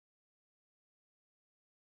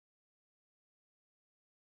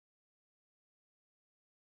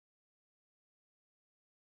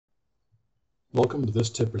Welcome to this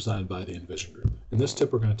tip presented by the Envision Group. In this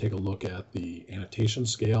tip, we're going to take a look at the annotation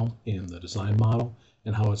scale in the design model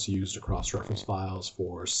and how it's used across reference files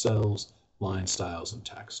for cells, line styles, and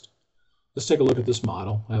text. Let's take a look at this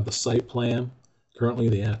model. I have the site plan. Currently,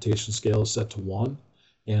 the annotation scale is set to 1,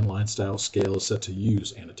 and line style scale is set to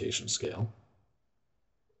use annotation scale.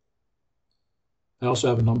 I also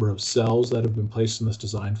have a number of cells that have been placed in this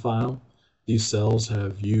design file. These cells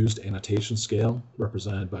have used annotation scale,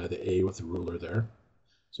 represented by the A with the ruler there.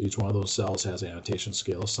 So each one of those cells has annotation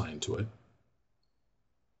scale assigned to it.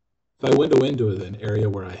 If I window into an area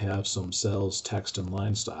where I have some cells, text, and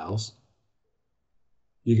line styles,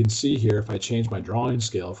 you can see here if I change my drawing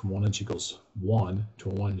scale from 1 inch equals 1 to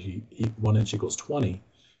 1 inch equals 20,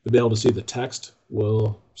 you'll be able to see the text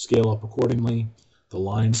will scale up accordingly, the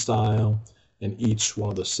line style, and each one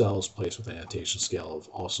of the cells placed with annotation scale have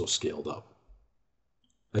also scaled up.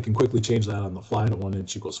 I can quickly change that on the fly to 1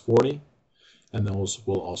 inch equals 40, and those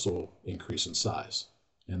will also increase in size,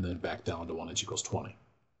 and then back down to 1 inch equals 20. I'm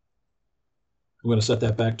going to set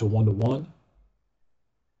that back to 1 to 1,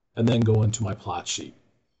 and then go into my plot sheet.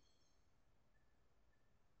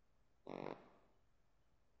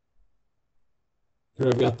 Here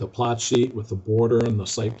I've got the plot sheet with the border and the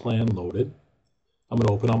site plan loaded. I'm going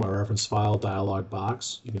to open up my reference file dialog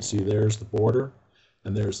box. You can see there's the border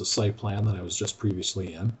and there's the site plan that I was just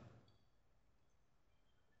previously in.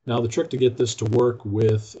 Now the trick to get this to work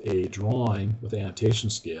with a drawing with annotation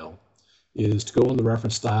scale is to go in the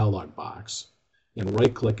reference dialog box and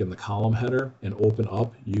right click in the column header and open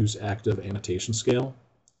up Use Active Annotation Scale.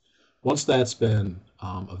 Once that's been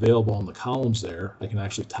available in the columns there, I can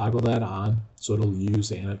actually toggle that on so it'll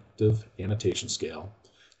use Active Annotation Scale,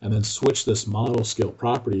 and then switch this model scale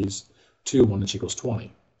properties to 1 inch equals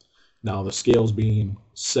 20. Now the scale is being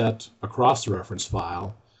set across the reference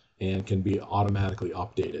file and can be automatically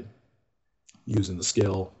updated using the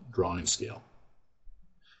scale drawing scale.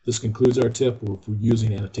 This concludes our tip for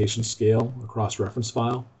using annotation scale across reference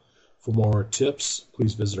file. For more tips,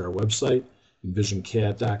 please visit our website,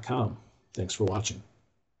 envisioncad.com. Thanks for watching.